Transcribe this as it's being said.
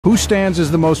Who stands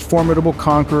as the most formidable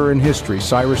conqueror in history,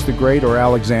 Cyrus the Great or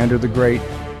Alexander the Great?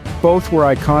 Both were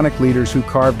iconic leaders who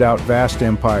carved out vast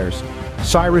empires.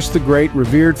 Cyrus the Great,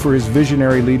 revered for his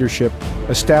visionary leadership,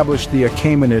 established the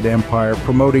Achaemenid Empire,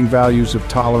 promoting values of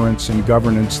tolerance and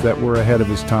governance that were ahead of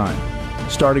his time.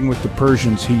 Starting with the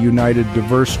Persians, he united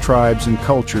diverse tribes and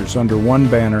cultures under one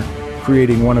banner,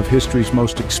 creating one of history's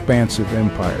most expansive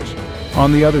empires.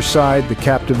 On the other side, the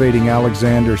captivating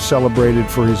Alexander, celebrated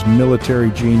for his military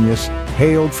genius,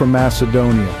 hailed from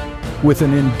Macedonia. With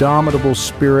an indomitable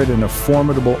spirit and a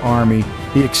formidable army,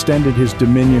 he extended his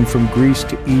dominion from Greece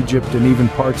to Egypt and even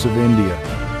parts of India.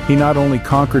 He not only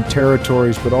conquered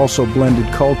territories but also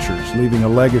blended cultures, leaving a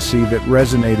legacy that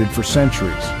resonated for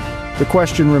centuries. The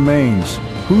question remains,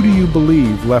 who do you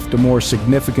believe left a more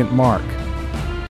significant mark?